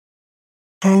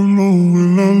How long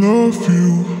will I love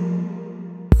you?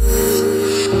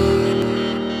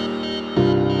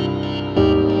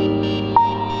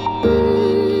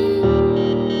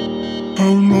 How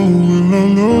long will I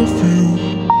love you?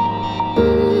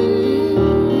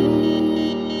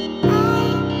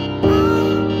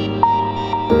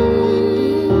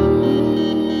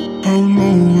 How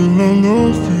long will I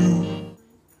love you?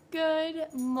 Good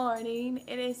morning.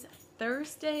 It is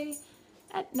Thursday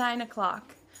at 9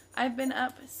 o'clock. I've been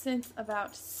up since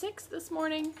about 6 this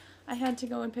morning. I had to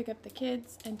go and pick up the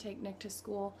kids and take Nick to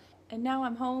school. And now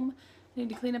I'm home. I need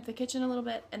to clean up the kitchen a little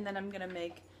bit and then I'm going to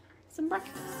make some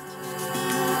breakfast.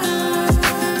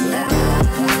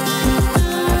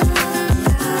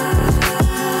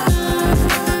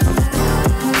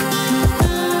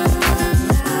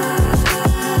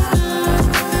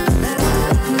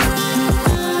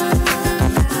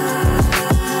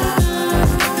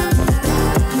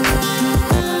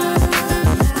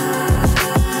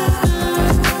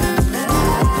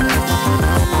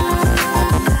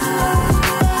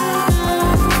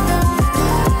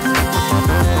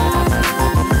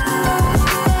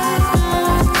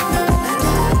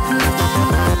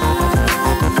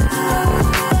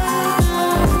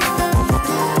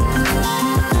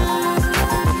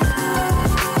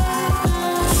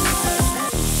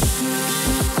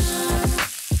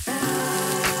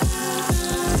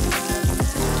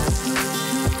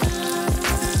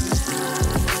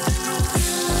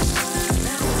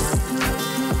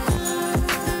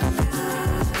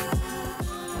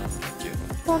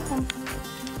 Welcome.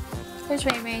 Here's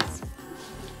Ray Ray's.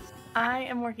 I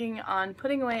am working on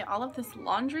putting away all of this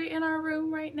laundry in our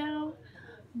room right now,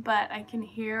 but I can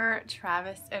hear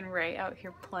Travis and Ray out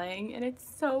here playing and it's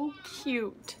so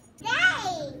cute.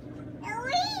 Hey,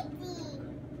 Luigi.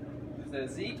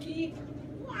 Tzatziki?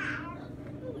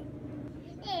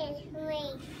 Hey,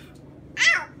 wait.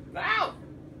 Ow! Ow!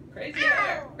 Crazy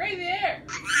hair! Crazy hair!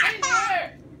 Crazy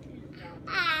hair!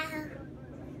 Ow!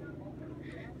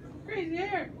 Crazy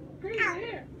hair! Crazy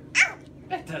hair! Ow!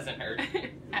 That doesn't hurt.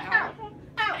 Ow.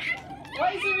 Ow!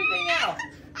 Why is everything out?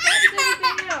 Why is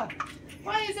everything out?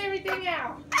 Why is everything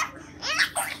out?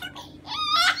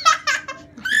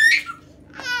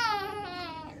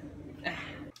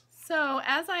 So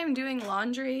as I'm doing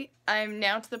laundry, I'm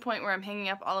now to the point where I'm hanging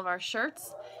up all of our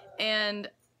shirts, and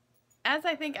as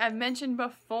I think I've mentioned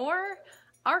before,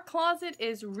 our closet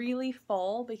is really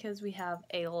full because we have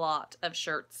a lot of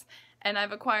shirts, and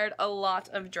I've acquired a lot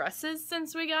of dresses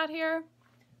since we got here.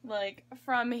 Like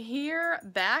from here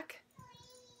back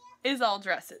is all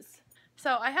dresses.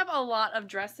 So I have a lot of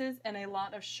dresses and a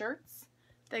lot of shirts.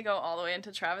 They go all the way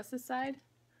into Travis's side.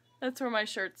 That's where my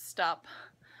shirts stop.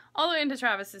 All the way into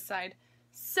Travis's side.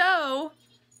 So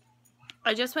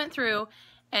I just went through,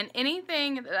 and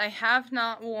anything that I have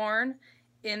not worn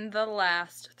in the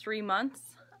last 3 months,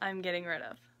 I'm getting rid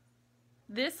of.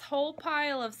 This whole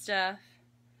pile of stuff,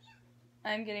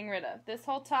 I'm getting rid of. This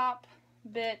whole top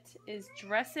bit is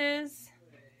dresses.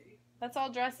 That's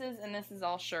all dresses, and this is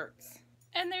all shirts.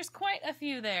 And there's quite a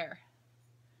few there.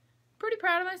 Pretty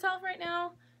proud of myself right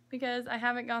now because I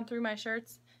haven't gone through my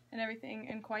shirts and everything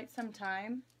in quite some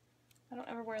time. I don't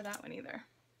ever wear that one either.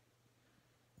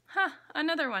 Huh,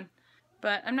 another one.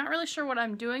 But I'm not really sure what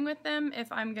I'm doing with them,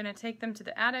 if I'm going to take them to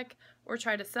the attic or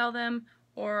try to sell them,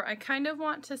 or I kind of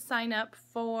want to sign up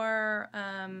for,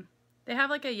 they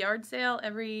have like a yard sale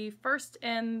every first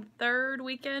and third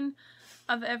weekend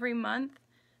of every month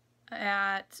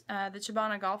at the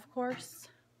Chibana Golf Course,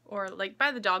 or like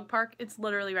by the dog park. It's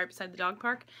literally right beside the dog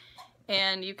park,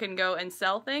 and you can go and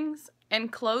sell things,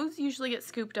 and clothes usually get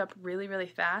scooped up really, really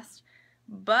fast,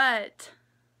 but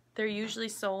they're usually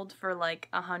sold for like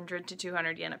 100 to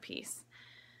 200 yen a piece.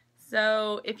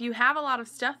 So if you have a lot of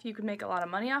stuff, you can make a lot of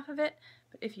money off of it,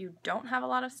 but if you don't have a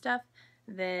lot of stuff,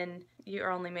 then you're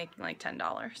only making like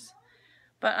 $10.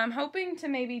 But I'm hoping to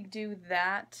maybe do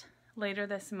that later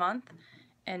this month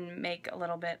and make a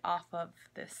little bit off of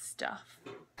this stuff.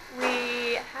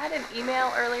 We had an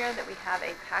email earlier that we have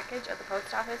a package at the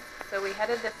post office, so we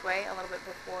headed this way a little bit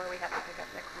before we had to pick up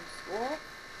Nick from school,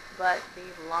 but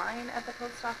the line at the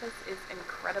post office is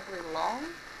incredibly long,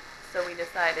 so we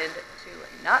decided to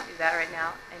not do that right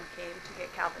now and came to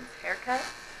get Calvin's haircut.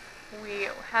 We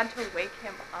had to wake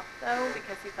him up though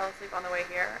because he fell asleep on the way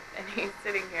here, and he's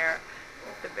sitting here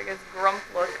with the biggest grump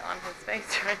look on his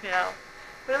face right now.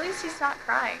 But at least he's not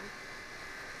crying.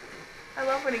 I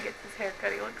love when he gets his hair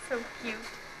cut. He looks so cute.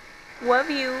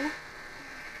 Love you.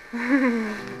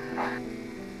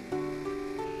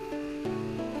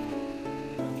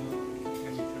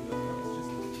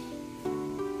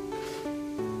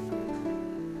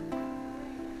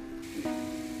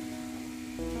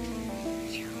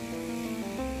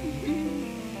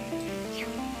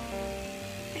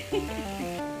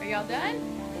 Are y'all done?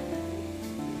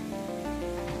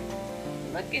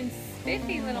 Looking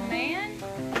spiffy, little man.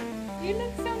 You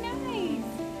look so nice.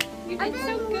 You did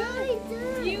so good.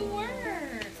 You were.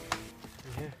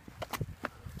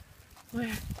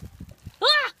 Where?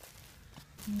 Ah!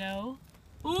 No.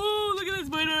 Oh, look at that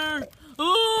spider.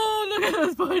 Oh, look at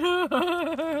that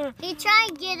spider. He tried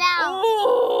to get out.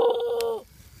 Oh.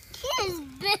 He is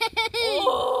big.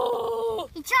 Oh.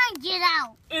 He tried to get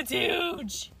out. It's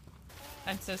huge.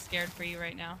 I'm so scared for you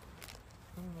right now.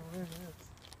 I don't know where it is.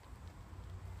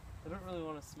 I don't really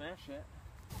want to smash it.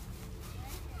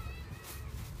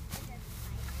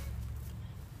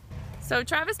 So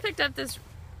Travis picked up this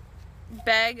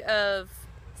bag of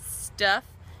stuff.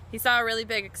 He saw a really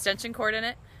big extension cord in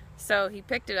it, so he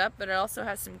picked it up, but it also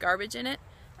has some garbage in it.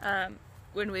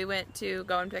 When we went to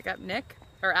go and pick up Nick,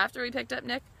 or after we picked up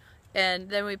Nick, and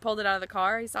then we pulled it out of the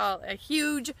car, he saw a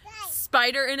huge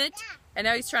spider in it, and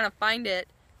now he's trying to find it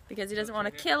because he doesn't want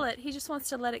to kill it. He just wants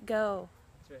to let it go.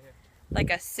 It's right here. Like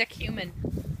a sick human.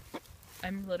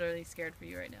 I'm literally scared for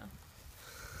you right now.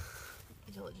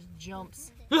 Until it just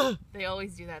jumps. They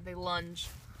always do that. They lunge.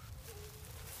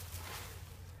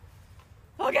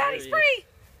 Oh God, he's free!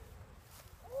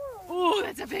 Oh,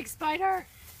 that's a big spider.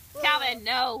 Calvin,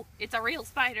 no, it's a real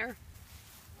spider.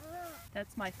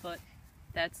 That's my foot.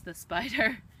 That's the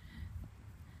spider.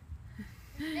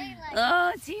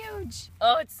 Oh, it's huge.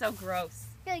 Oh, it's so gross.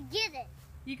 Go get it.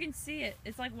 You can see it.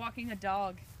 It's like walking a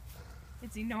dog.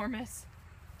 It's enormous.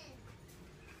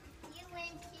 You win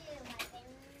too, my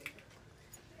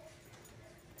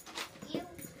baby.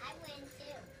 I win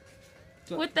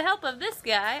too. With the help of this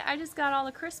guy, I just got all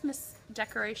the Christmas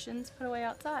decorations put away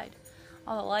outside.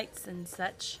 All the lights and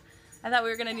such. I thought we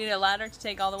were going to need a ladder to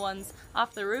take all the ones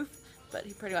off the roof, but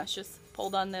he pretty much just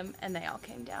pulled on them and they all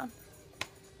came down.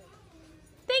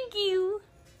 Thank you!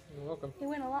 You're welcome. It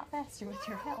went a lot faster with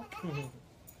your help.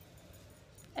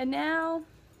 And now,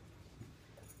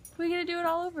 we're going to do it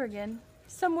all over again.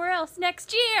 Somewhere else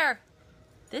next year!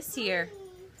 This year.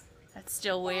 That's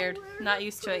still weird. Not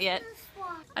used to it yet.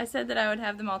 I said that I would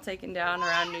have them all taken down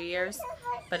around New Year's,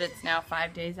 but it's now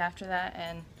 5 days after that,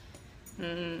 and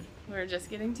we're just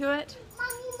getting to it.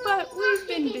 But we've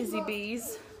been busy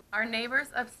bees. Our neighbors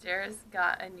upstairs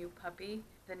got a new puppy.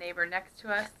 The neighbor next to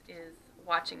us is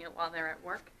watching it while they're at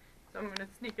work, so I'm going to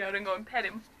sneak out and go and pet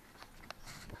him.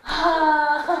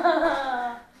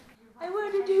 I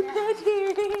want to do pet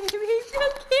him. He's so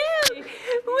cute.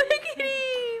 Look at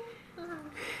him.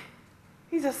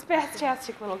 He's a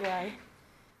spastastic little guy.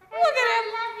 Look at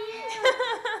him!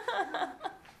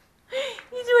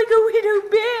 He's like a widow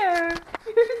bear!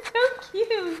 You're so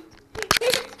cute!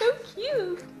 You're so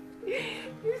cute!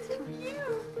 You're so cute!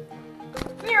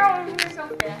 You're so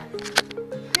fast!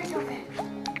 You're so fast!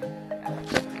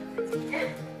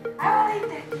 I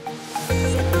will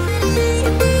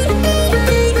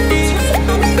eat this!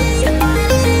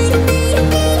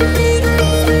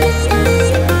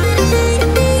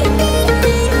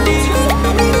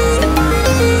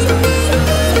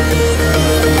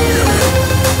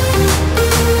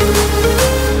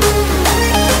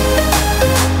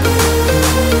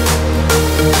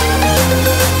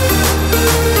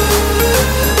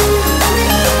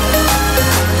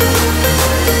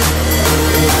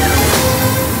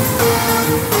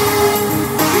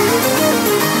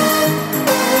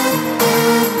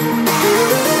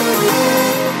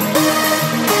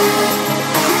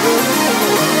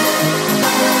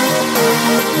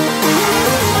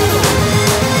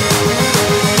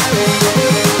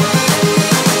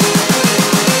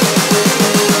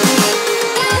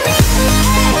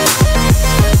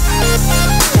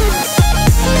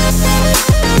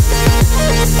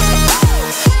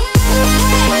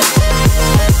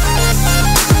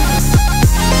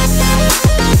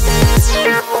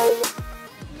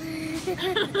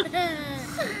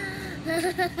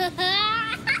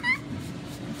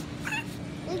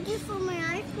 Thank you for my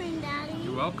ice cream, Daddy.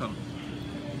 You're welcome.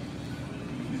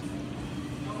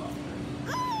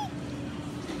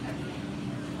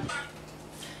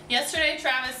 Yesterday,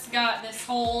 Travis got this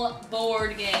whole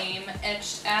board game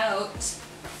etched out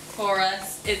for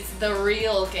us. It's the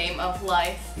real game of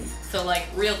life. So, like,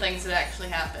 real things that actually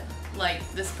happen. Like,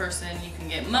 this person, you can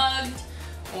get mugged,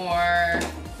 or,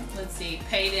 let's see,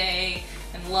 payday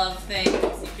and love things.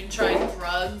 You can try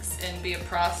drugs and be a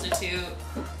prostitute.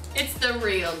 It's the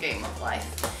real game of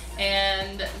life.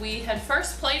 And we had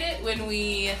first played it when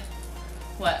we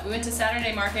went to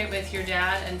Saturday Market with your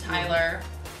dad and Tyler.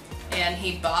 And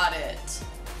he bought it.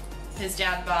 His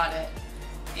dad bought it.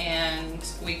 And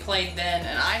we played then,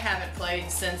 and I haven't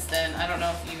played since then. I don't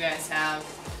know if you guys have,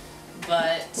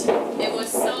 but it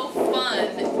was so fun,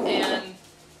 and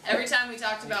every time we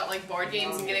talked about like board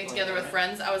games and getting together with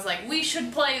friends, I was like, we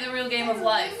should play the real game of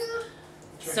life.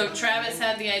 So Travis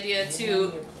had the idea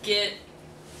to get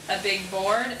a big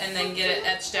board and then get it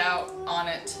etched out on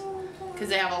it, because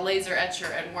they have a laser etcher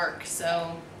at work.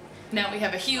 So now we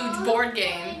have a huge board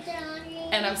game,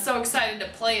 and I'm so excited to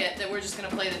play it that we're just going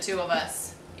to play the two of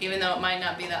us. Even though it might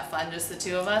not be that fun, just the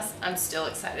two of us, I'm still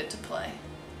excited to play.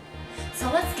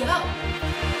 So let's go!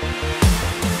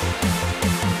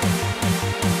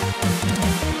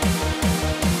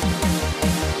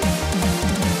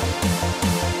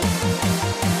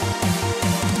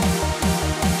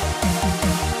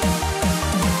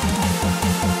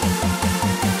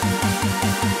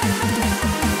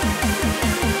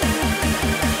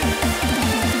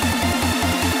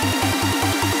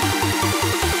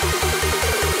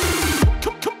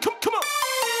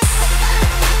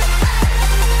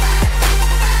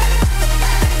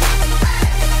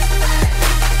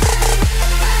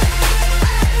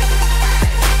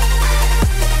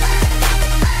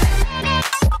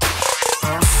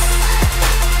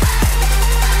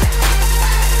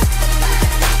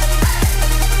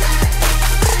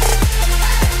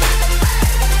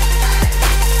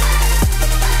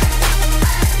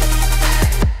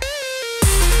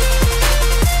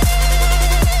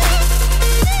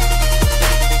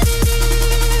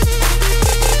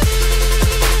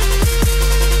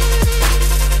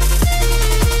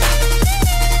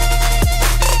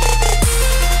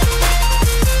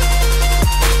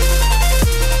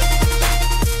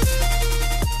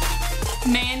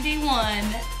 Mandy won.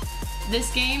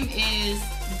 This game is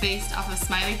based off of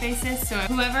smiley faces, so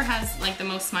whoever has like the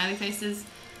most smiley faces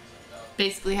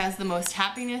basically has the most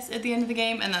happiness at the end of the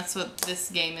game, and that's what this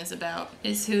game is about,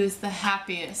 is who's the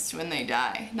happiest when they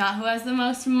die. Not who has the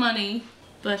most money,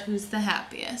 but who's the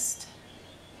happiest.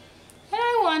 And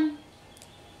I won.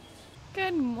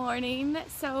 Good morning.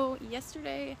 So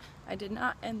yesterday I did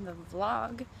not end the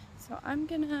vlog, so I'm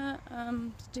gonna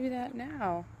do that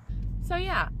now. So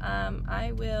yeah,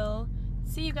 I will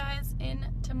see you guys in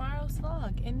tomorrow's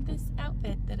vlog in this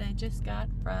outfit that I just got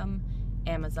from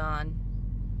Amazon.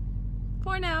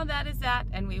 For now, that is that,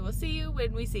 and we will see you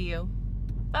when we see you.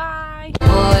 Bye!